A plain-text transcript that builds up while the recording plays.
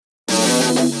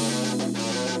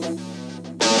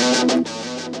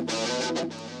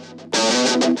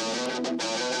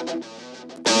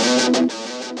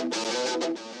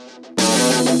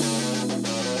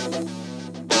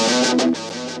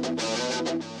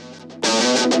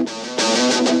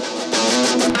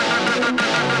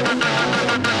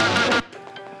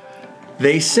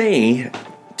They say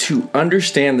to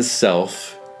understand the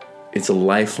self, it's a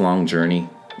lifelong journey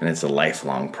and it's a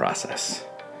lifelong process.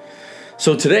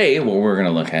 So today, what we're going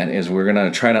to look at is we're going to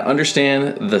try to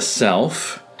understand the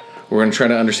self. We're going to try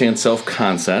to understand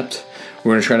self-concept.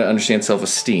 We're going to try to understand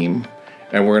self-esteem.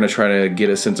 And we're going to try to get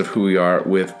a sense of who we are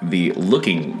with the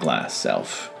looking glass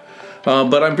self.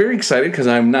 But I'm very excited because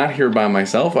I'm not here by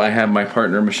myself. I have my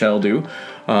partner, Michelle Du.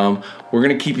 We're going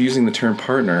to keep using the term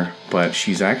partner, but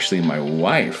she's actually my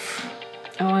wife.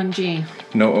 OMG.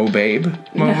 No oh babe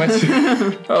moments.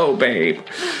 Oh babe.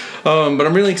 But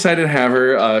I'm really excited to have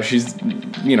her. She's,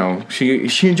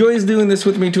 she enjoys doing this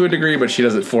with me to a degree, but she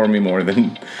does it for me more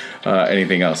than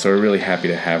anything else. So we're really happy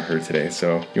to have her today.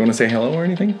 So you want to say hello or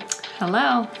anything?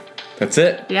 Hello. That's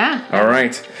it? Yeah. All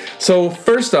right. So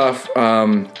first off,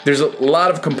 there's a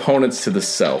lot of components to the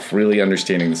self, really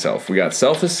understanding the self. We got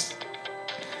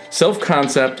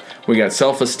self-concept, we got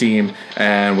self-esteem,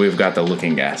 and we've got the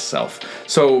looking glass self.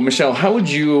 So, Michelle, how would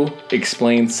you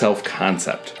explain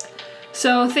self-concept?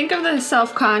 So think of the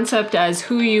self-concept as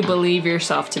who you believe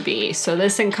yourself to be. So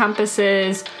this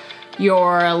encompasses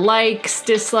your likes,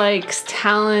 dislikes,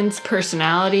 talents,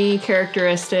 personality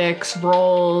characteristics,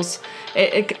 roles.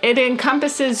 It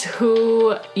encompasses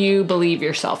who you believe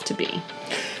yourself to be.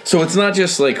 So it's not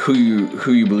just like who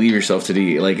you believe yourself to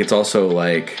be. Like it's also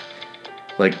like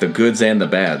the goods and the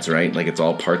bads, right? Like it's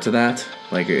all parts of that.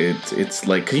 Like it's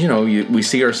like, we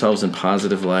see ourselves in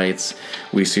positive lights.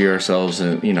 We see ourselves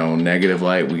in, negative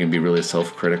light. We can be really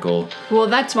self-critical. Well,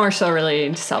 that's more so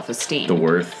related to self-esteem. The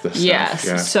worth, the stuff. Yes.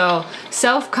 Yeah. So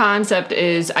self-concept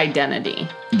is identity.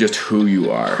 Just who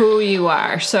you are. Who you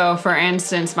are. So for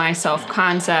instance, my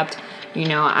self-concept,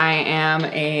 I am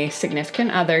a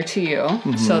significant other to you.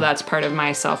 Mm-hmm. So that's part of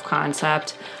my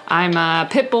self-concept. I'm a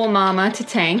pit bull mama to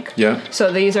Tank. Yeah.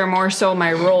 So these are more so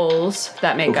my roles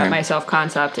that make up my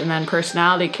self-concept. And then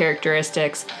personality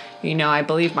characteristics, I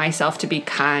believe myself to be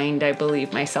kind. I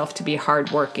believe myself to be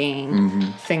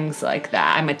hardworking. Things like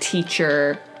that. I'm a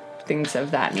teacher. Things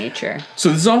of that nature.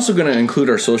 So this is also going to include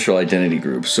our social identity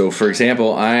group. So for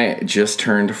example, I just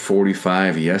turned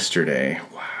 45 yesterday.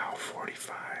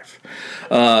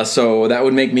 So that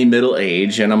would make me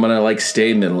middle-aged, and I'm going to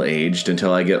stay middle-aged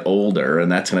until I get older, and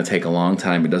that's going to take a long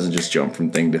time. It doesn't just jump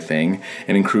from thing to thing.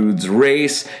 It includes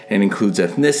race, it includes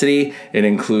ethnicity, it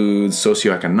includes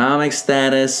socioeconomic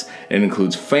status, it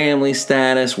includes family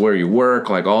status, where you work,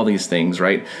 all these things,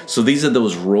 right? So these are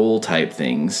those role-type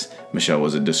things Michelle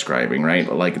was describing,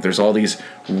 right? Like there's all these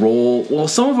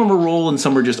some of them are role and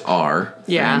some are just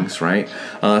things, right?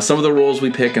 Some of the roles we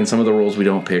pick and some of the roles we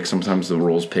don't pick. Sometimes the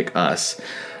roles pick us.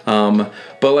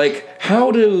 But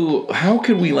how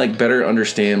could we better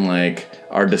understand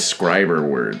our describer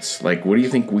words? What do you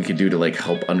think we could do to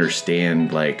help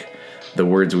understand the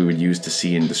words we would use to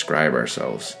see and describe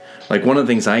ourselves? One of the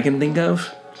things I can think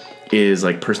of is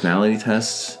personality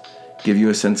tests. Give you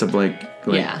a sense of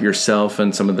yourself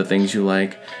and some of the things you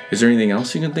like. Is there anything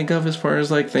else you can think of as far as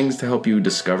things to help you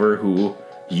discover who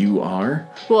you are?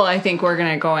 Well, I think we're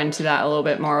going to go into that a little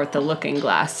bit more with the looking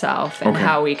glass self and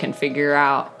how we can figure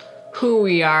out who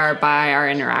we are by our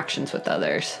interactions with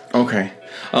others. Okay.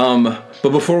 But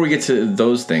before we get to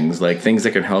those things, things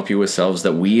that can help you with selves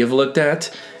that we have looked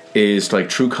at, is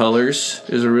True Colors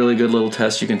is a really good little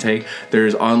test you can take.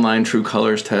 There's online True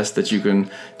Colors tests that you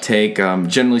can take.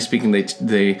 Generally speaking,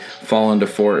 they fall into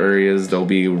 4 areas. There'll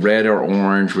be red or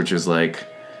orange, which is what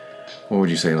would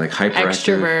you say? Hyperactive?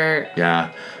 Extrovert.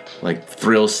 Yeah.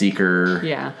 Thrill seeker.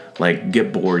 Yeah.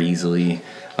 Get bored easily.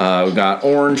 We've got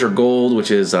orange or gold,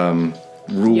 which is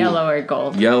yellow or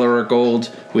gold. Yellow or gold,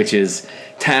 which is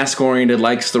task-oriented,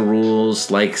 likes the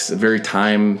rules, likes very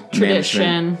time tradition.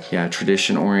 Management. Yeah,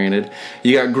 tradition-oriented.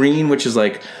 You got green, which is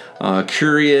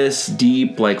curious,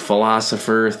 deep,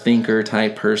 philosopher, thinker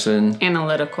type person.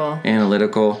 Analytical.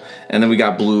 And then we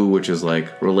got blue, which is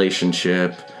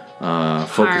relationship,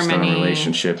 focused harmony, on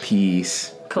relationship,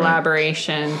 peace.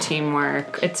 Collaboration,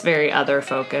 teamwork. It's very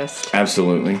other-focused.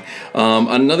 Absolutely.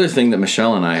 Another thing that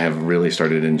Michelle and I have really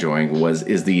started enjoying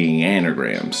is the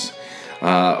anagrams.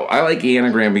 I like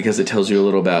Enneagram because it tells you a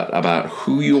little about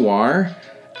who you are,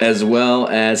 as well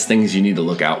as things you need to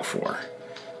look out for.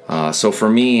 So for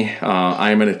me,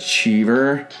 I'm an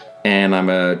achiever and I'm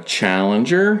a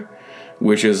challenger,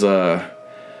 which is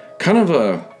kind of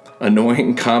a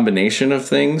annoying combination of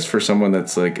things for someone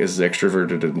that's as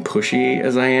extroverted and pushy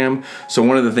as I am. So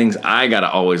one of the things I gotta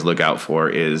always look out for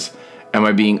is, am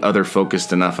I being other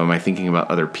focused enough? Am I thinking about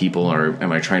other people, or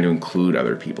am I trying to include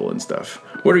other people and stuff?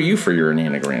 What are you for your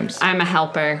enneagrams? I'm a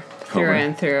helper. through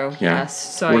and through. Yeah. Yes.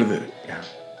 So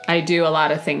I do a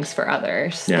lot of things for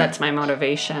others. Yeah. That's my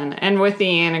motivation. And with the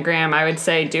Enneagram, I would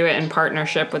say do it in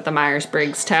partnership with the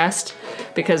Myers-Briggs test,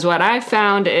 because what I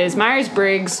found is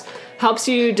Myers-Briggs helps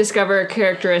you discover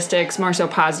characteristics, more so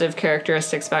positive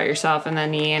characteristics about yourself, and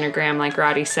then the Enneagram, like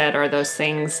Roddy said, are those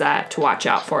things that to watch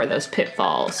out for, those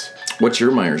pitfalls. What's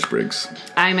your Myers-Briggs?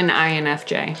 I'm an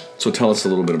INFJ. So tell us a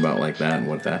little bit about like that and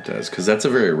what that does, because that's a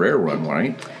very rare one,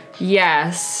 right?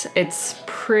 Yes, it's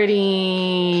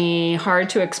pretty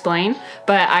hard to explain,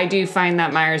 but I do find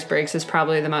that Myers-Briggs is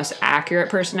probably the most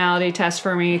accurate personality test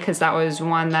for me, because that was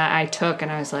one that I took and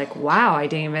I was like, wow, I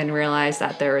didn't even realize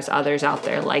that there was others out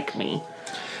there like me.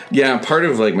 Yeah, part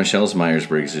of like Michelle's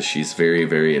Myers-Briggs is she's very,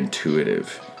 very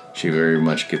intuitive. She very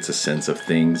much gets a sense of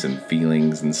things and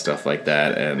feelings and stuff like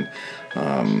that, and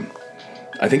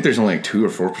I think there's only like 2 or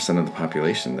 4% of the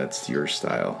population that's your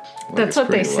style. Like, that's what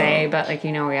they say, but like,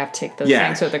 you know, we have to take those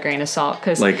things with a grain of salt,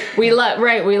 because like, we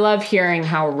love hearing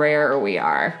how rare we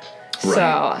are. Right.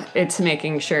 So it's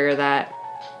making sure that.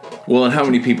 Well, and how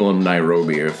many people in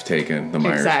Nairobi have taken the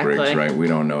Myers-Briggs, exactly. right? We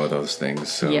don't know those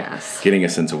things, so yes. Getting a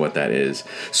sense of what that is.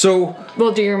 So,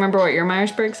 well, do you remember what your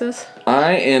Myers-Briggs is?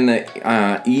 I am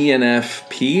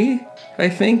ENFP, I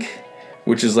think.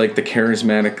 Which is like the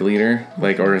charismatic leader,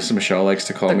 like, or as Michelle likes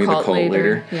to call me, the cult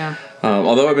leader. Yeah.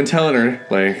 Although I've been telling her,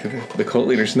 like, the cult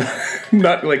leader's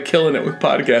not like killing it with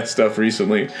podcast stuff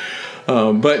recently.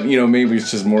 But, you know, maybe it's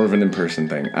just more of an in-person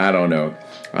thing. I don't know.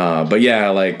 But yeah,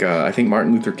 like, I think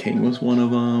Martin Luther King was one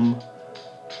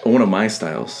of my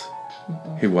styles.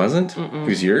 Mm-hmm. He wasn't? Mm-mm. He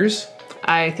was yours?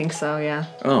 I think so, yeah.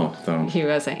 Oh, so. He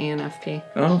was an ENFP.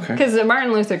 Oh, okay. Because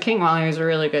Martin Luther King, while he was a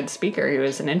really good speaker, he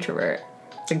was an introvert.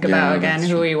 Think about, again,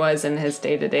 who he was in his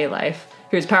day-to-day life.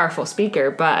 He was a powerful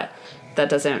speaker, but that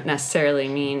doesn't necessarily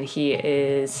mean he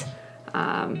is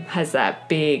has that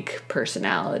big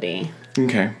personality.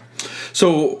 Okay.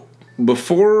 So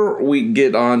before we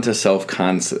get on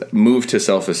to move to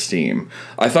self-esteem,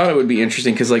 I thought it would be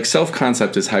interesting because, like,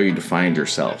 self-concept is how you define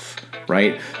yourself,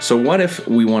 right? So what if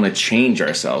we want to change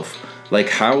ourselves? Like,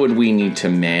 how would we need to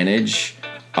manage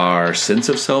our sense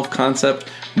of self-concept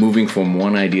moving from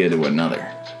one idea to another?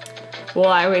 Well,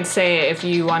 I would say if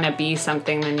you want to be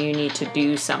something, then you need to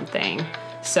do something.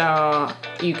 So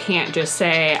you can't just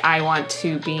say, I want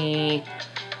to be,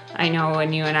 I know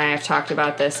when you and I have talked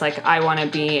about this, like, I want to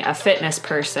be a fitness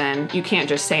person. You can't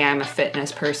just say I'm a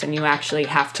fitness person. You actually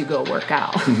have to go work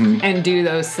out and do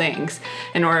those things.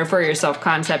 In order for your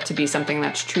self-concept to be something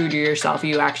that's true to yourself,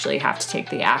 you actually have to take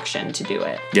the action to do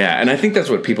it. Yeah, and I think that's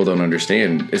what people don't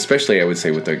understand, especially I would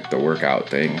say with the workout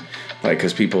thing. Like,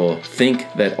 because people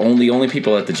think that the only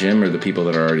people at the gym are the people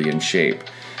that are already in shape.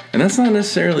 And that's not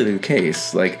necessarily the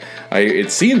case. Like, it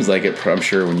seems like it, I'm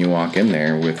sure, when you walk in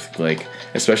there with, like,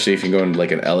 especially if you go into, like,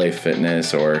 an LA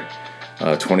Fitness or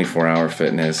 24-hour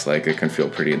fitness, like, it can feel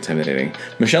pretty intimidating.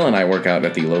 Michelle and I work out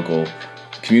at the local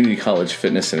community college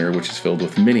fitness center, which is filled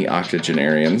with many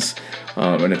octogenarians.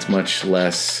 And it's much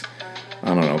less,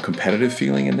 I don't know, competitive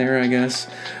feeling in there, I guess.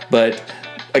 But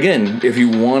again, if you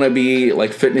want to be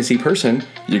like fitnessy person,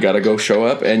 you got to go show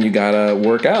up and you got to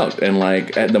work out. And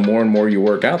like, the more and more you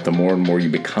work out, the more and more you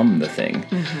become the thing.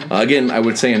 Mm-hmm. Again, I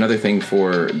would say another thing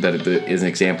that is an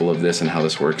example of this and how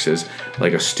this works is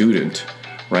like a student,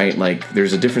 right? Like,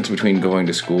 there's a difference between going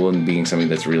to school and being somebody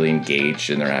that's really engaged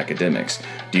in their academics.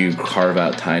 Do you carve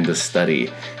out time to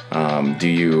study? Do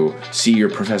you see your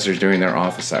professors during their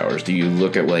office hours? Do you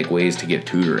look at like ways to get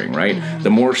tutoring, right? Mm-hmm. The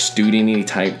more student-y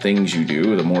type things you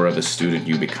do, the more of a student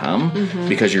you become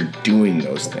because you're doing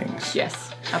those things.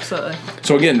 Yes, absolutely.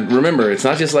 So again, remember, it's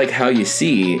not just like how you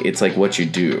see, it's like what you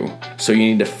do. So you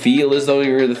need to feel as though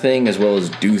you're the thing as well as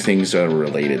do things that are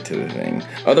related to the thing.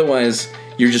 Otherwise,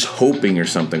 you're just hoping you're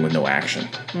something with no action.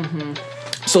 Mm-hmm.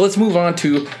 So let's move on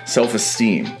to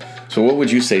self-esteem. So what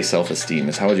would you say self-esteem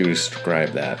is? How would you describe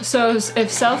that? So if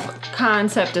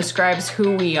self-concept describes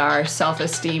who we are,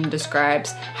 self-esteem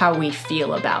describes how we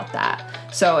feel about that.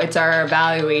 So it's our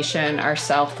evaluation, our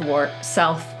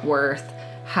self-worth,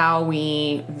 how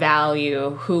we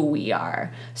value who we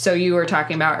are. So you were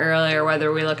talking about earlier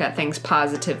whether we look at things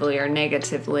positively or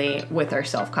negatively with our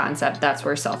self-concept. That's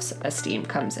where self-esteem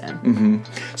comes in.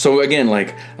 Mm-hmm. So again,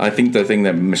 like, I think the thing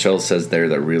that Michelle says there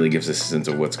that really gives us a sense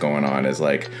of what's going on is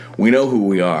like, we know who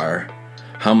we are.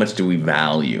 How much do we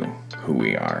value who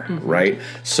we are, right?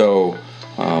 So,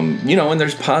 you know, and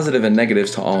there's positive and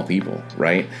negatives to all people,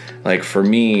 right? Like for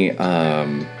me, like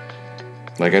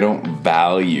I don't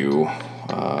value...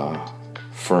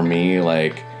 for me,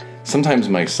 like, sometimes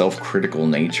my self-critical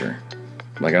nature,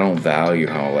 like, I don't value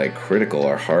how, like, critical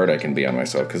or hard I can be on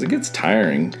myself, because it gets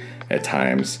tiring at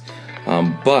times.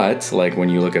 But like when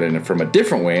you look at it from a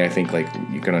different way, I think like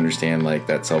you can understand like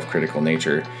that self-critical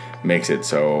nature makes it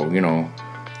so,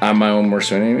 I'm my own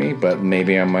worst enemy, but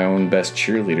maybe I'm my own best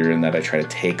cheerleader in that I try to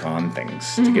take on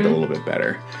things to get a little bit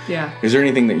better. Yeah. Is there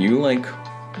anything that you like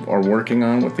are working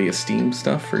on with the esteem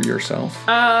stuff for yourself?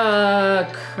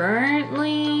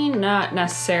 Currently not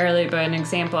necessarily, but an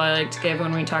example I like to give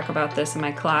when we talk about this in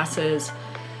my classes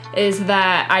is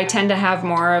that I tend to have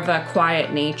more of a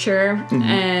quiet nature,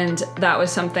 and that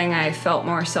was something I felt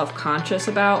more self-conscious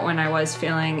about when I was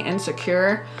feeling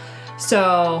insecure.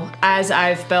 So as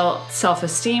I've built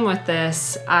self-esteem with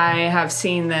this, I have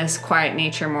seen this quiet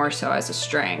nature more so as a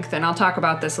strength. And I'll talk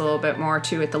about this a little bit more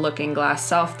too with the looking glass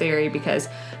self theory, because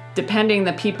depending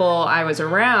the people I was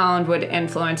around would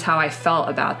influence how I felt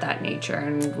about that nature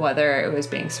and whether it was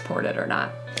being supported or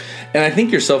not. And I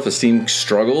think your self-esteem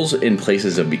struggles in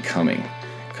places of becoming.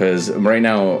 Because right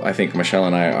now, I think Michelle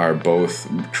and I are both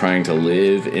trying to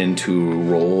live into a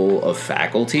role of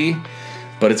faculty,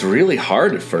 but it's really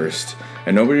hard at first.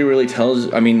 And nobody really tells,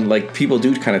 people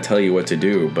do kind of tell you what to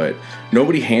do, but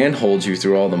nobody handholds you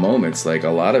through all the moments. Like, a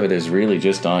lot of it is really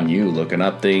just on you, looking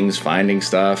up things, finding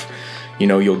stuff.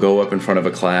 You'll go up in front of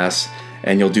a class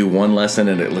and you'll do one lesson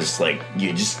and it looks like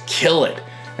you just kill it.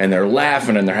 And they're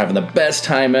laughing and they're having the best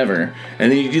time ever.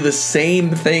 And then you do the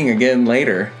same thing again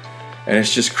later and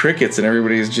it's just crickets and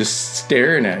everybody's just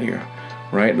staring at you.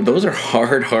 Right? Those are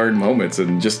hard moments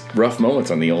and just rough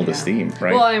moments on the old esteem,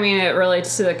 right? Well, it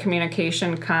relates to the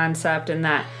communication concept, and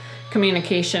that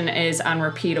communication is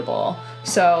unrepeatable.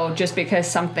 So just because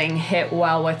something hit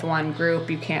well with one group,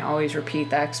 you can't always repeat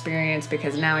that experience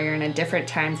because now you're in a different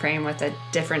time frame with a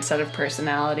different set of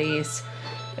personalities.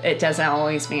 It doesn't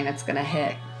always mean it's going to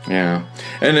hit. Yeah.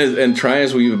 And try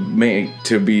as we may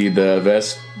to be the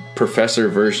best professor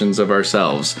versions of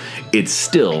ourselves, it's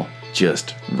still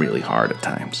just really hard at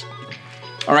times.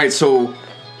 All right, so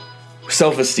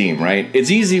self-esteem, right? It's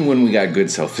easy when we got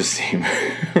good self-esteem,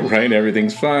 right?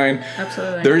 Everything's fine.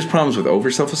 Absolutely. There's problems with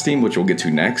over self-esteem, which we'll get to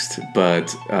next,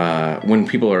 but when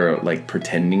people are like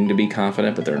pretending to be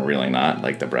confident, but they're really not,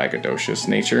 like the braggadocious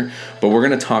nature. But we're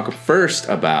going to talk first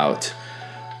about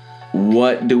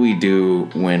what do we do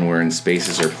when we're in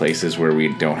spaces or places where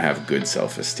we don't have good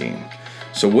self-esteem.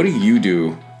 So what do you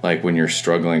do like when you're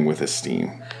struggling with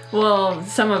esteem? Well,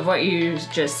 some of what you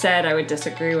just said I would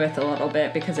disagree with a little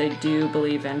bit because I do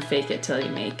believe in fake it till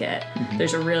you make it.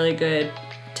 There's a really good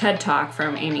TED Talk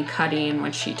from Amy Cuddy in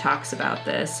which she talks about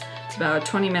this. It's about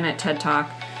a 20-minute TED Talk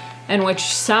in which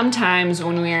sometimes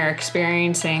when we are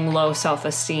experiencing low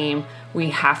self-esteem, we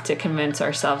have to convince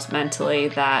ourselves mentally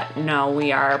that, no,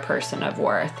 we are a person of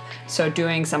worth. So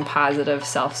doing some positive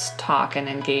self-talk and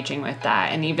engaging with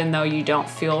that. And even though you don't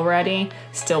feel ready,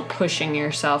 still pushing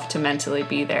yourself to mentally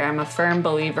be there. I'm a firm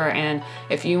believer in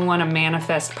if you want to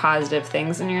manifest positive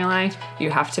things in your life,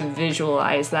 you have to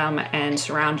visualize them and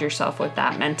surround yourself with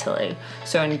that mentally.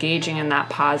 So engaging in that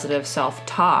positive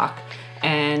self-talk.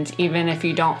 And even if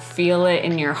you don't feel it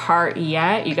in your heart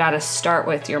yet, you got to start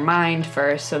with your mind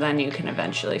first so then you can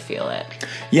eventually feel it.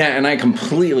 Yeah, and I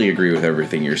completely agree with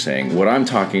everything you're saying. What I'm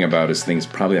talking about is things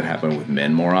probably that happen with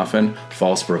men more often.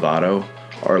 False bravado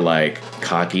or like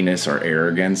cockiness or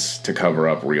arrogance to cover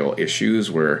up real issues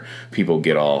where people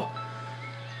get all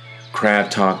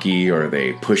crap talky or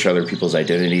they push other people's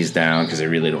identities down because they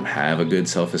really don't have a good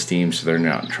self-esteem. So they're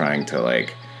not trying to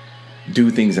like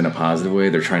do things in a positive way.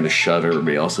 They're trying to shut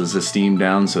everybody else's esteem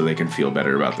down so they can feel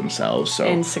better about themselves. So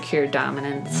insecure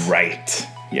dominance. Right.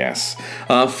 Yes.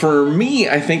 For me,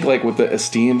 I think like with the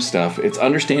esteem stuff, it's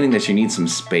understanding that you need some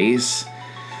space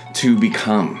to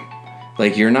become.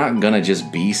 Like you're not gonna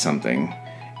just be something.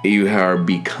 You are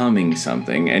becoming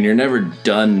something, and you're never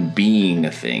done being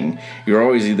a thing. You're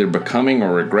always either becoming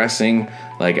or regressing.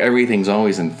 Like everything's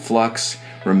always in flux.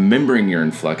 Remembering you're in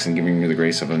flux and giving you the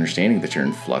grace of understanding that you're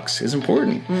in flux is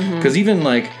important. Because even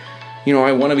like,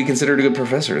 I want to be considered a good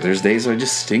professor. There's days I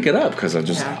just stink it up because I'm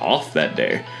just off that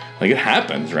day. Like it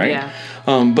happens, right? Yeah.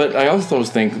 But I also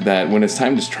think that when it's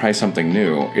time to try something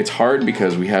new, it's hard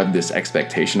because we have this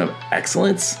expectation of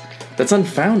excellence that's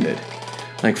unfounded.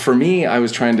 Like for me, I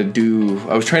was trying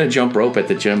to jump rope at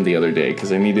the gym the other day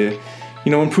because I need to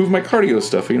improve my cardio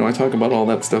stuff. I talk about all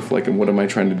that stuff, like, and what am I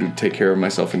trying to do to take care of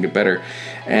myself and get better.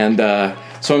 And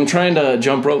so I'm trying to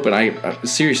jump rope, and I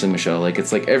seriously, Michelle, like,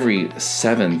 it's like every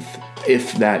 7th,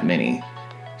 if that many,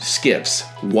 skips,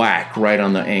 whack right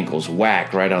on the ankles,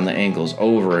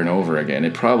 over and over again.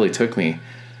 It probably took me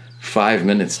 5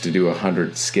 minutes to do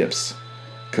 100 skips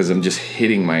because I'm just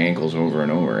hitting my ankles over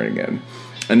and over again.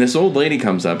 And this old lady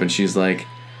comes up, and she's like,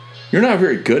 "You're not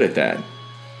very good at that."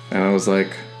 And I was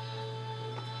like,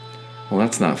 well,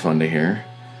 that's not fun to hear.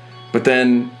 But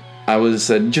then I was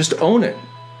said, just own it,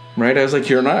 right? I was like,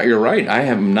 you're right. I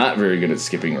am not very good at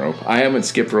skipping rope. I haven't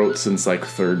skipped rope since like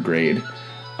 3rd grade.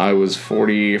 I was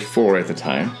 44 at the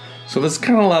time. So that's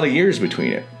kind of a lot of years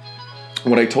between it.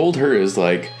 What I told her is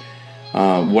like,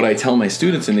 what I tell my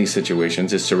students in these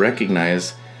situations is to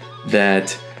recognize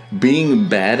that being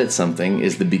bad at something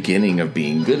is the beginning of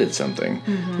being good at something.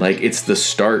 Like, it's the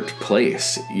start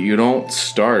place. You don't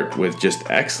start with just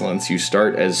excellence. You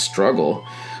start as struggle.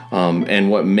 And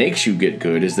what makes you get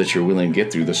good is that you're willing to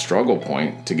get through the struggle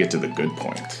point to get to the good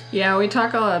point. Yeah, we talk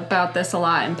about this a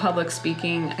lot in public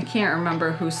speaking. I can't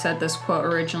remember who said this quote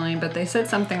originally, but they said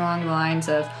something along the lines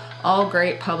of, all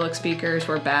great public speakers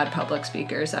were bad public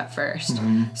speakers at first.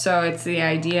 So it's the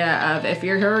idea of, if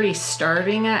you're already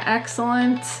starting at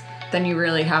excellence, then you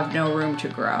really have no room to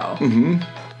grow.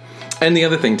 And the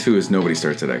other thing, too, is nobody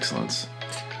starts at excellence.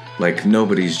 Like,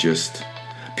 nobody's just...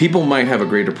 People might have a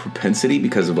greater propensity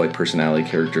because of, like, personality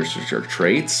characteristics or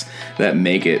traits that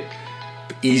make it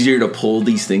easier to pull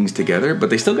these things together,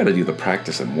 but they still got to do the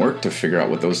practice and work to figure out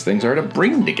what those things are to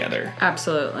bring together.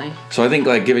 Absolutely. So I think,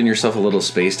 like, giving yourself a little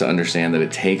space to understand that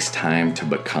it takes time to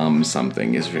become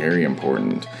something is very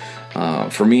important.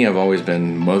 For me, I've always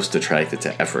been most attracted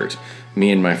to effort.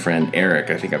 Me and my friend Eric,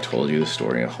 I think I've told you this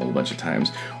story a whole bunch of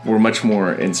times, we're much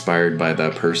more inspired by the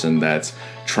person that's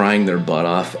trying their butt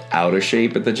off out of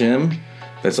shape at the gym,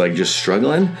 that's like just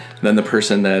struggling, than the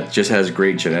person that just has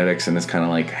great genetics and is kind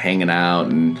of like hanging out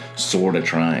and sort of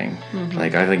trying.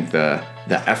 Like, I think the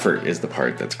effort is the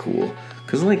part that's cool.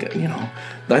 Because, like, you know,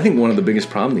 I think one of the biggest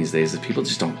problems these days is people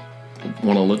just don't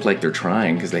want to look like they're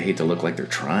trying because they hate to look like they're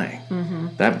trying.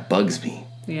 That bugs me.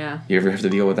 Yeah. You ever have to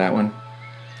deal with that one?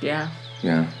 Yeah.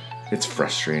 Yeah. It's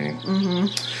frustrating.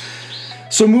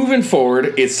 So moving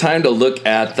forward, it's time to look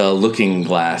at the looking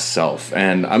glass self.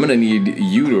 And I'm going to need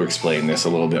you to explain this a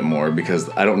little bit more because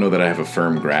I don't know that I have a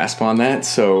firm grasp on that.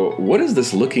 So what is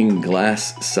this looking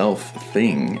glass self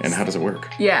thing and how does it work?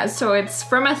 Yeah, so it's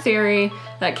from a theory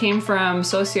that came from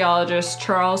sociologist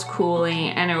Charles Cooley,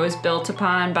 and it was built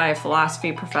upon by a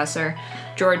philosophy professor,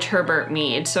 George Herbert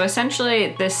Mead. So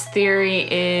essentially, this theory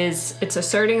it's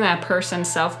asserting that a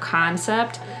person's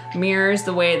self-concept mirrors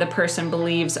the way the person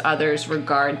believes others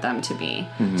regard them to be.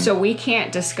 So we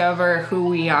can't discover who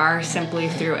we are simply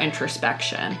through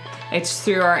introspection. It's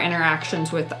through our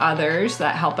interactions with others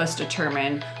that help us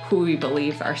determine who we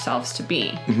believe ourselves to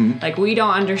be. Like, we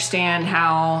don't understand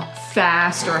how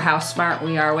fast or how smart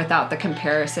we are without the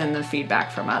comparison, the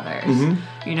feedback from others.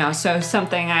 You know, so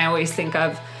something I always think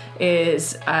of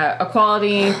is a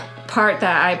quality part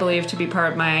that I believe to be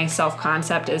part of my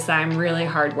self-concept is that I'm really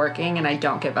hardworking and I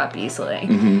don't give up easily.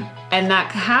 And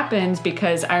that happens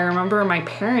because I remember my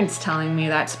parents telling me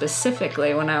that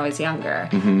specifically when I was younger.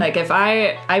 Like, if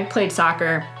I played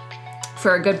soccer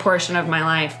for a good portion of my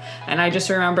life, and I just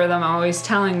remember them always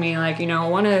telling me, like, you know,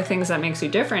 one of the things that makes you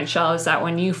different, Shell, is that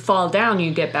when you fall down,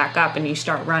 you get back up and you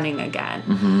start running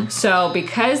again. So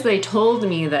because they told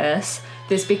me this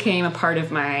became a part of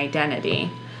my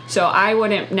identity. So I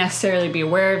wouldn't necessarily be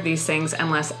aware of these things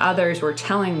unless others were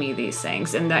telling me these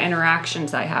things and the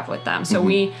interactions I have with them. So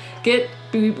we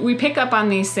pick up on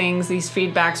these things, these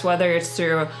feedbacks, whether it's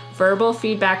through verbal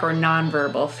feedback or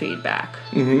nonverbal feedback.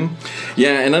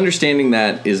 Yeah, and understanding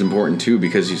that is important too,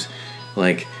 because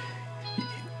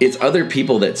it's other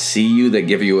people that see you that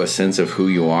give you a sense of who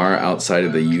you are outside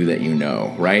of the you that you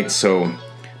know, right? So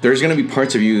there's going to be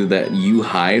parts of you that you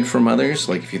hide from others.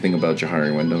 Like, if you think about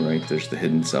Johari Wendell, right? There's the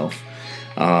hidden self.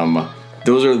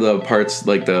 Those are the parts,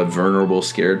 like the vulnerable,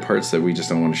 scared parts that we just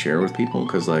don't want to share with people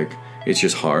because, like, it's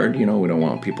just hard, you know? We don't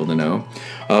want people to know.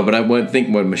 But I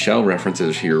think what Michelle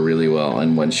references here really well,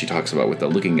 and when she talks about with the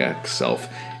looking at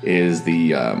self, is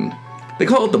the, they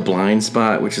call it the blind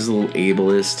spot, which is a little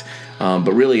ableist.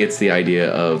 But really, it's the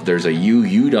idea of there's a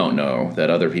you don't know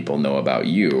that other people know about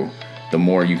you. The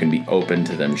more you can be open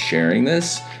to them sharing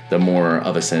this, the more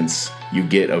of a sense you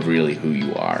get of really who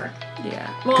you are. Yeah.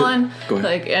 Well, and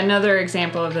like another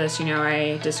example of this, you know,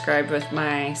 I described with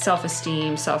my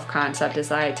self-esteem, self-concept is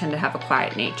that I tend to have a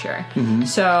quiet nature.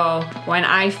 So when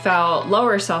I felt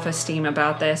lower self-esteem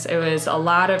about this, it was a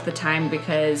lot of the time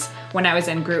because when I was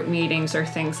in group meetings or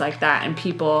things like that and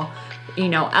people, you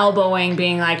know, elbowing,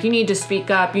 being like, you need to speak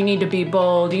up, you need to be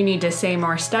bold, you need to say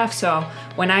more stuff. So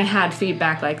when I had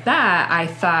feedback like that, I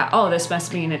thought, oh, this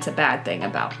must mean it's a bad thing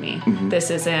about me. Mm-hmm. This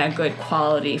isn't a good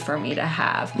quality for me to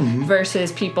have.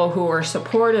 Versus people who were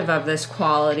supportive of this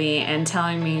quality and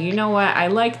telling me, you know what, I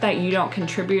like that you don't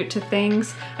contribute to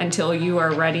things until you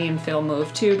are ready and feel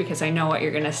moved to, because I know what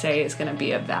you're going to say is going to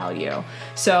be of value.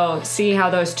 So see how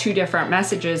those two different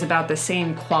messages about the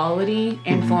same quality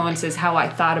influences how I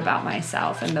thought about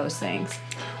myself and those things.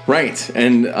 Right.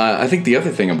 And I think the other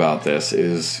thing about this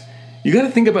is you got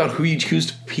to think about who you choose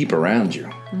to keep around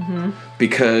you.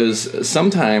 Because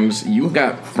sometimes you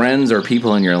got friends or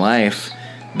people in your life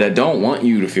that don't want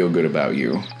you to feel good about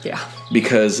you. Yeah.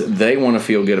 Because they want to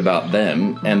feel good about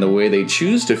them. And the way they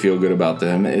choose to feel good about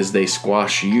them is they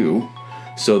squash you.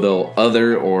 So they'll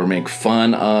other or make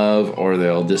fun of, or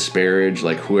they'll disparage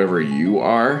like whoever you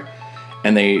are.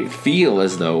 And they feel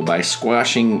as though by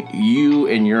squashing you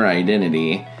and your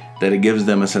identity that it gives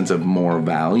them a sense of more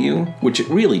value, which it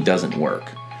really doesn't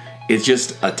work. It's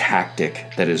just a tactic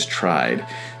that is tried.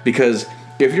 Because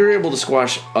if you're able to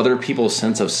squash other people's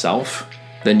sense of self,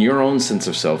 then your own sense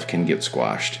of self can get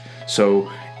squashed.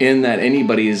 So in that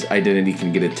anybody's identity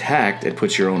can get attacked, it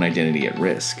puts your own identity at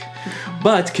risk.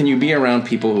 But can you be around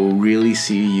people who really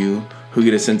see you, who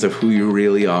get a sense of who you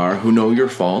really are, who know your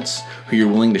faults, who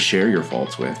you're willing to share your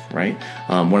faults with, right?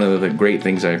 One of the great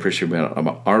things I appreciate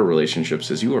about our relationships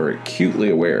is you are acutely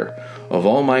aware of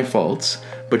all my faults,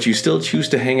 but you still choose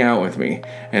to hang out with me.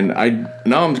 And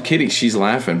now I'm kidding, she's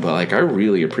laughing, but like I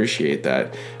really appreciate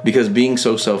that, because being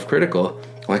so self-critical,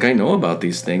 like I know about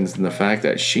these things, and the fact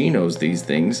that she knows these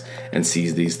things and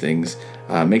sees these things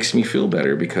makes me feel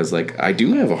better, because like I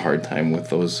do have a hard time with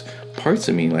those parts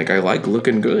of me. Like I like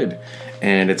looking good,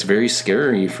 and it's very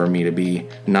scary for me to be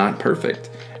not perfect.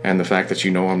 And the fact that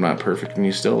you know I'm not perfect and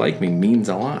you still like me means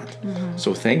a lot.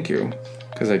 So thank you,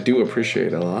 because I do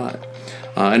appreciate it a lot.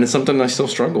 And it's something I still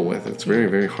struggle with. It's very,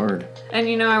 very hard. And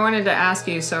I wanted to ask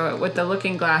you, so with the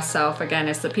looking glass self, again,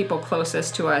 it's the people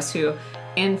closest to us who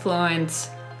influence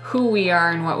who we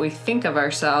are and what we think of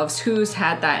ourselves. Who's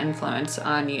had that influence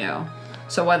on you?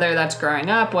 So whether that's growing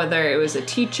up, whether it was a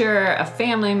teacher, a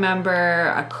family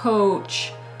member, a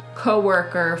coach,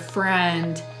 coworker,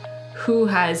 friend, who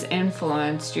has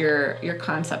influenced your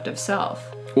concept of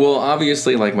self? Well,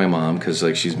 obviously, like my mom, because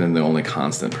like she's been the only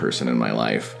constant person in my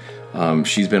life.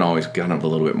 She's been always kind of a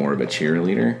little bit more of a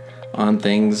cheerleader on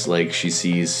things. Like she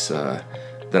sees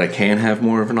that I can have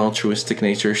more of an altruistic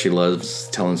nature. She loves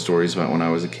telling stories about when I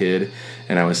was a kid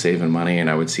and I was saving money and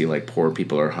I would see like poor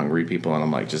people or hungry people and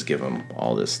I'm like, just give them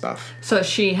all this stuff. So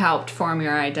she helped form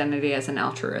your identity as an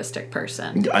altruistic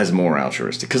person. As more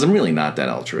altruistic, because I'm really not that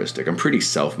altruistic. I'm pretty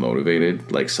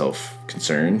self-motivated, like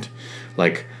self-concerned.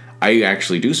 Like I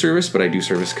actually do service, but I do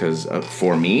service because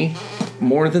for me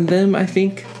more than them, I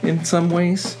think, in some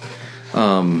ways.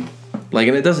 Like,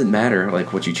 and it doesn't matter,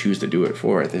 like, what you choose to do it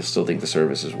for. I still think the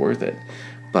service is worth it.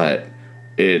 But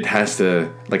it has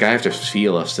to, like, I have to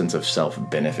feel a sense of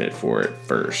self-benefit for it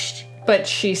first. But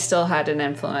she still had an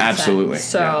influence. Absolutely. Then.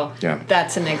 So yeah.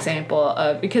 That's an example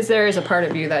of, because there is a part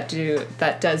of you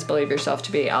that does believe yourself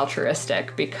to be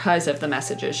altruistic because of the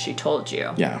messages she told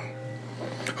you. Yeah.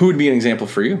 Who would be an example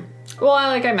for you? Well,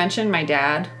 like I mentioned, my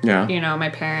dad. Yeah. My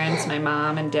parents, my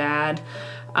mom and dad.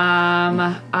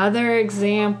 Other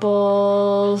examples,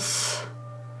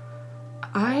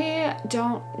 I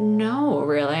don't know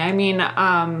really. I mean,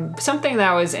 something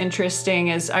that was interesting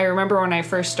is I remember when I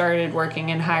first started working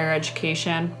in higher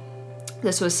education,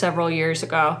 this was several years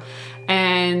ago,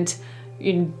 and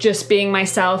just being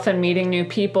myself and meeting new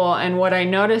people. And what I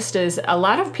noticed is a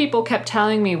lot of people kept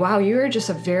telling me, wow, you're just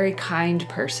a very kind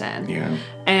person. Yeah.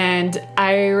 And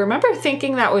I remember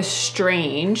thinking that was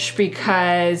strange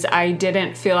because I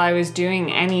didn't feel I was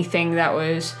doing anything that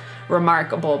was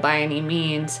remarkable by any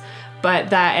means. But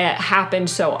that it happened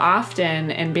so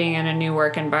often, and being in a new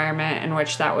work environment in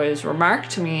which that was remarked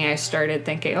to me, I started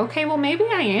thinking, okay, well, maybe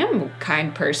I am a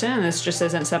kind person, and this just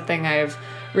isn't something I've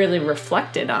really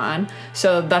reflected on.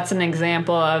 So that's an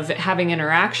example of having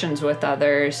interactions with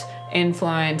others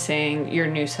influencing your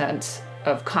new sense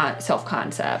of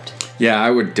self-concept. Yeah,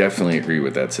 I would definitely agree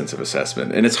with that sense of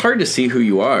assessment. And it's hard to see who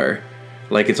you are.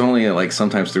 Like, it's only like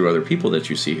sometimes through other people that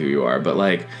you see who you are. But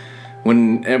like,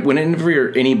 whenever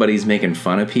anybody's making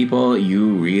fun of people,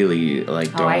 you really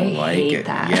like don't like it.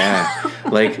 That.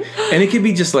 Yeah, like, and it could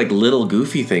be just like little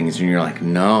goofy things, and you're like,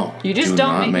 no, you just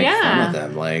don't make fun of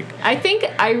them. Like,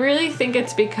 I really think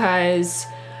it's because,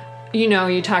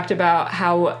 you talked about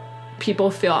how people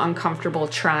feel uncomfortable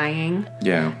trying.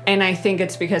 Yeah, and I think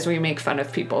it's because we make fun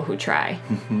of people who try.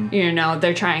 Mm-hmm.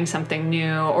 They're trying something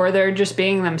new, or they're just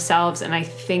being themselves, and I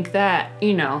think that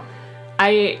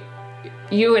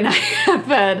you and I have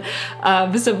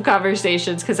had some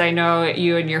conversations, because I know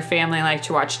you and your family like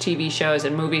to watch TV shows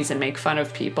and movies and make fun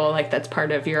of people. Like, that's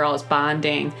part of your all's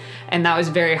bonding. And that was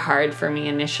very hard for me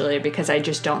initially, because I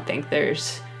just don't think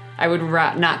I would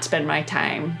not spend my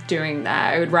time doing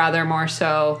that. I would rather more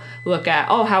so look at,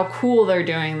 how cool they're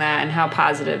doing that and how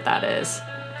positive that is.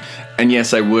 And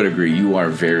yes, I would agree. You are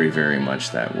very, very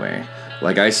much that way.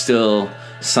 Like,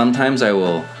 sometimes I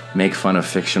will make fun of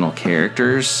fictional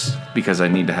characters because I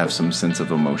need to have some sense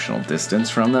of emotional distance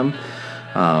from them.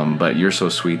 But you're so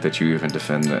sweet that you even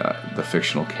defend the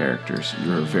fictional characters.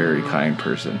 You're a very kind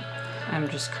person. I'm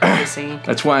just crazy.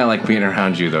 That's why I like being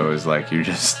around you, though, is like you're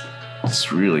just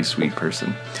this really sweet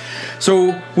person.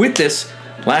 So with this,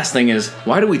 last thing is,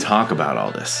 why do we talk about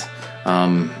all this?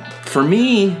 For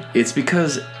me, it's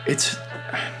because it's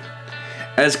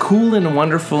as cool and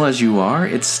wonderful as you are,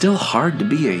 it's still hard to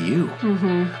be a you.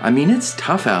 Mm-hmm. I mean, it's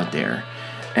tough out there.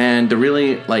 And to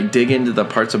really like dig into the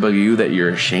parts about you that you're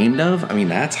ashamed of, I mean,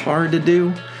 that's hard to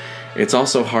do. It's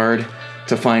also hard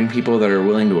to find people that are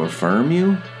willing to affirm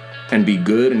you and be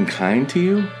good and kind to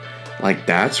you. Like,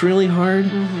 that's really hard.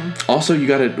 Mm-hmm. Also, you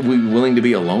gotta be willing to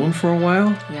be alone for a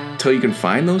while until you can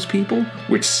find those people,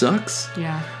 which sucks.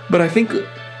 Yeah. But I think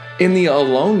in the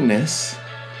aloneness,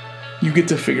 you get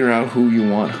to figure out who you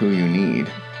want, who you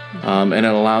need. And it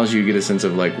allows you to get a sense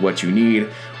of like what you need,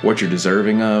 what you're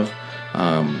deserving of,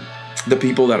 the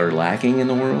people that are lacking in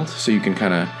the world. So you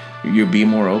can you be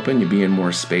more open, you be in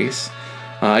more space.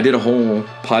 I did a whole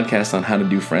podcast on how to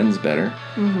do friends better.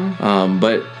 Mm-hmm.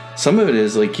 But some of it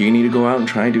is like you need to go out and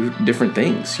try and do different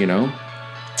things, you know?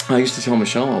 I used to tell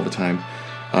Michelle all the time,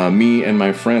 me and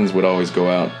my friends would always go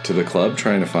out to the club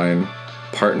trying to find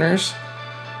partners.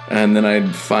 And then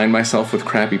I'd find myself with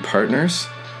crappy partners,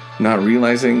 not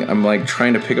realizing I'm like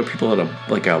trying to pick up people at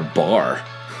a bar.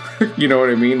 You know what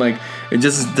I mean? Like, it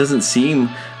just doesn't seem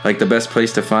like the best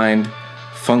place to find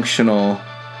functional,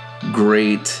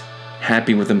 great,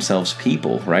 happy with themselves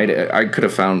people, right? I could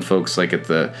have found folks like at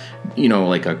the,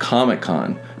 like a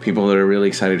Comic-Con, people that are really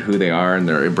excited who they are and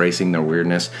they're embracing their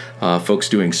weirdness. Folks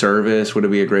doing service would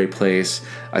be a great place.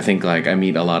 I think like I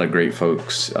meet a lot of great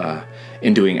folks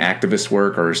in doing activist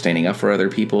work or standing up for other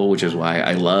people, which is why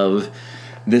I love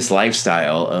this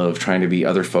lifestyle of trying to be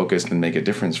other focused and make a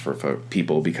difference for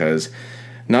people, because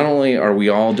not only are we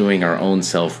all doing our own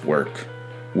self-work,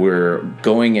 we're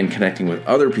going and connecting with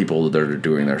other people that are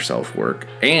doing their self-work,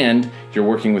 and you're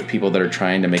working with people that are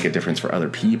trying to make a difference for other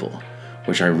people,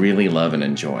 which I really love and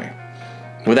enjoy.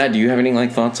 With that, do you have any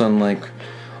like thoughts on like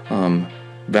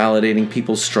validating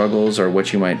people's struggles or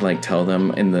what you might like tell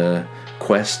them in the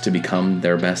quest to become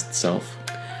their best self?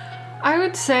 I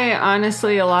would say,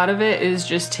 honestly, a lot of it is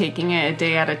just taking it a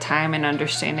day at a time and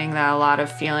understanding that a lot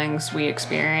of feelings we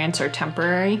experience are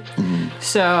temporary. Mm-hmm.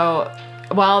 So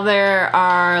while there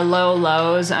are low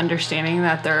lows, understanding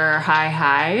that there are high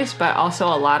highs, but also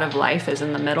a lot of life is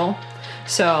in the middle.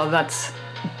 So that's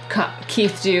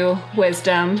Keith Dew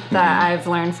wisdom that I've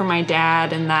learned from my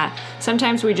dad, and that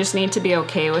sometimes we just need to be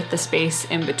okay with the space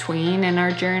in between in our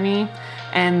journey,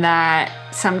 and that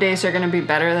some days are going to be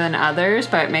better than others,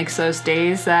 but it makes those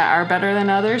days that are better than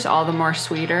others all the more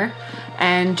sweeter.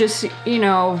 And just,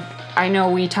 I know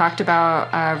we talked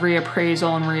about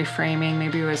reappraisal and reframing,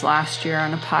 maybe it was last year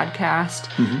on a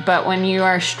podcast, but when you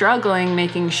are struggling,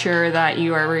 making sure that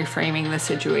you are reframing the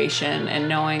situation and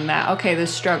knowing that, okay,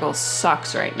 this struggle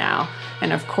sucks right now.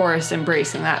 And of course,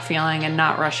 embracing that feeling and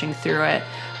not rushing through it,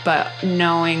 but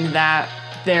knowing that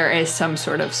there is some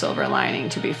sort of silver lining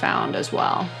to be found as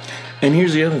well. And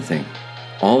here's the other thing.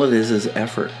 All it is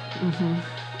effort. Mm-hmm.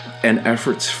 And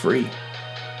effort's free.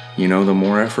 The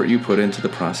more effort you put into the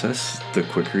process, the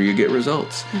quicker you get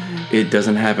results. Mm-hmm. It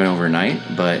doesn't happen overnight,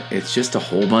 but it's just a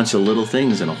whole bunch of little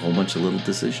things and a whole bunch of little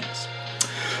decisions.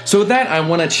 So with that, I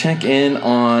want to check in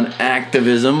on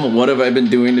activism. What have I been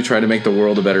doing to try to make the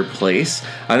world a better place?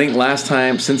 I think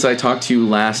since I talked to you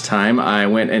last time, I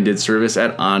went and did service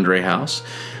at Andre House,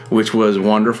 which was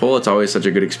wonderful. It's always such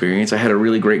a good experience. I had a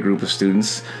really great group of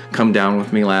students come down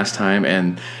with me last time,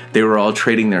 and they were all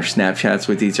trading their Snapchats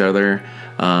with each other,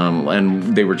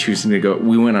 and they were choosing to go.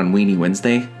 We went on Weenie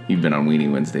Wednesday. You've been on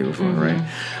Weenie Wednesday before,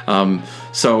 right?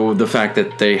 So the fact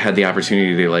that they had the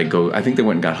opportunity to like go, I think they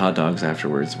went and got hot dogs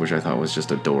afterwards, which I thought was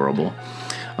just adorable.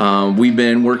 We've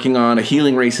been working on a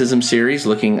Healing Racism series,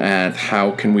 looking at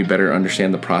how can we better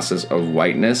understand the process of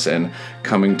whiteness and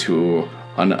coming to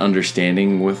an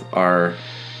understanding with our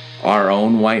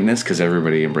own whiteness, because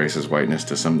everybody embraces whiteness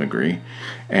to some degree.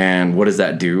 And what does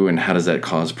that do, and how does that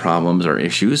cause problems or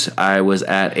issues? I was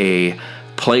at a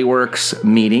Playworks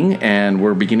meeting, and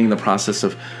we're beginning the process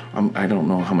of, I don't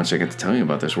know how much I get to tell you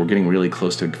about this. We're getting really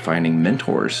close to finding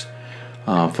mentors,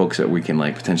 folks that we can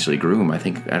like potentially groom. I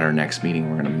think at our next meeting,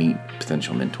 we're going to meet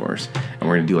potential mentors, and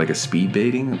we're going to do like a speed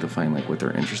dating to find like what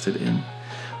they're interested in,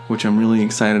 which I'm really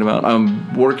excited about.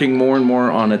 I'm working more and more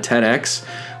on a TEDx,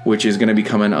 which is going to be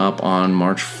coming up on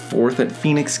March 4th at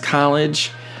Phoenix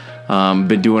College.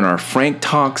 Been doing our Frank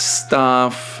Talk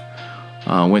stuff.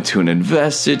 Went to an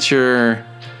investiture.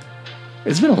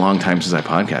 It's been a long time since I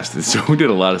podcasted, so we did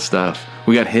a lot of stuff.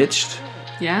 We got hitched.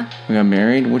 Yeah. We got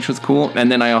married, which was cool.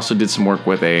 And then I also did some work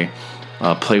with a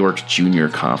Playworks Junior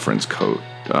Conference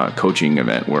coaching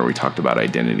event where we talked about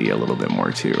identity a little bit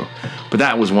more too. But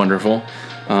that was wonderful.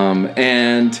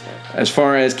 And as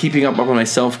far as keeping up with my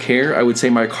self-care, I would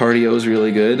say my cardio is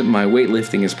really good. My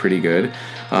weightlifting is pretty good.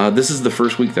 This is the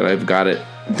first week that I've got it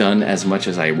done as much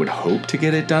as I would hope to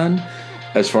get it done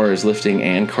as far as lifting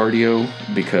and cardio,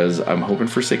 because I'm hoping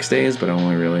for 6 days, but I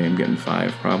only really am getting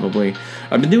 5 probably.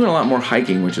 I've been doing a lot more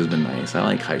hiking, which has been nice. I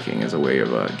like hiking as a way of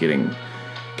getting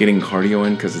cardio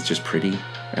in because it's just pretty,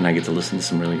 and I get to listen to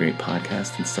some really great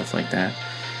podcasts and stuff like that.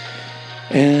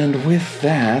 And with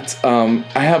that,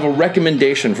 I have a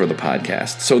recommendation for the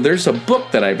podcast. So there's a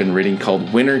book that I've been reading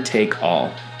called Winner Take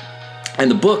All.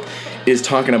 And the book is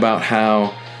talking about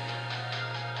how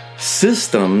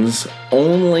systems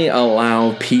only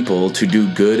allow people to do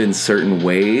good in certain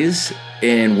ways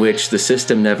in which the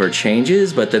system never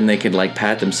changes, but then they can like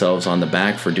pat themselves on the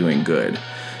back for doing good.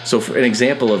 So for an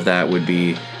example of that would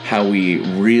be how we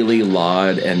really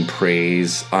laud and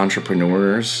praise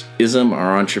entrepreneurism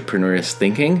or entrepreneurial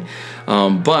thinking.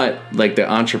 But like the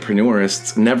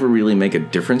entrepreneurists never really make a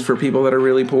difference for people that are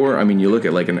really poor. I mean, you look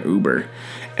at like an Uber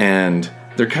and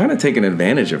they're kind of taking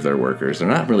advantage of their workers. They're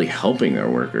not really helping their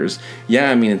workers.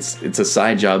 Yeah, I mean, it's a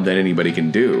side job that anybody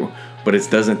can do, but it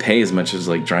doesn't pay as much as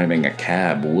like driving a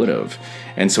cab would have.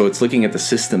 And so it's looking at the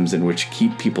systems in which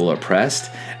keep people oppressed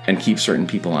and keep certain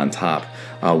people on top.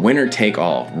 Winner Take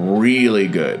All, really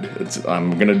good.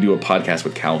 I'm going to do a podcast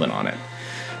with Calvin on it.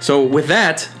 So with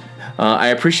that, I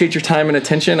appreciate your time and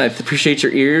attention. I appreciate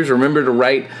your ears. Remember to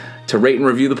rate and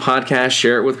review the podcast,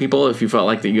 share it with people if you felt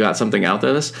like that you got something out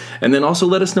of this, and then also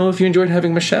let us know if you enjoyed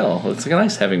having Michelle. It's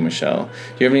nice having Michelle. Do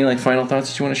you have any like final thoughts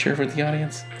that you want to share with the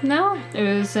audience? No, it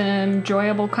was an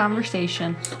enjoyable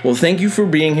conversation. Well, thank you for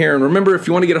being here, and remember, if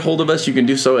you want to get a hold of us, you can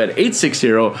do so at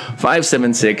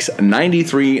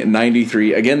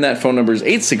 860-576-9393. Again, that phone number is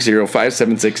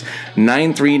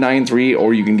 860-576-9393,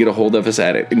 or you can get a hold of us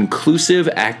at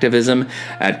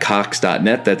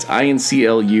inclusiveactivism@cox.net. That's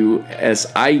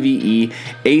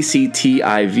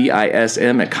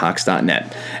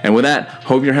inclusiveactivism@cox.net. And with that,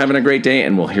 hope you're having a great day,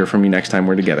 and we'll hear from you next time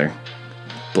we're together.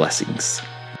 Blessings.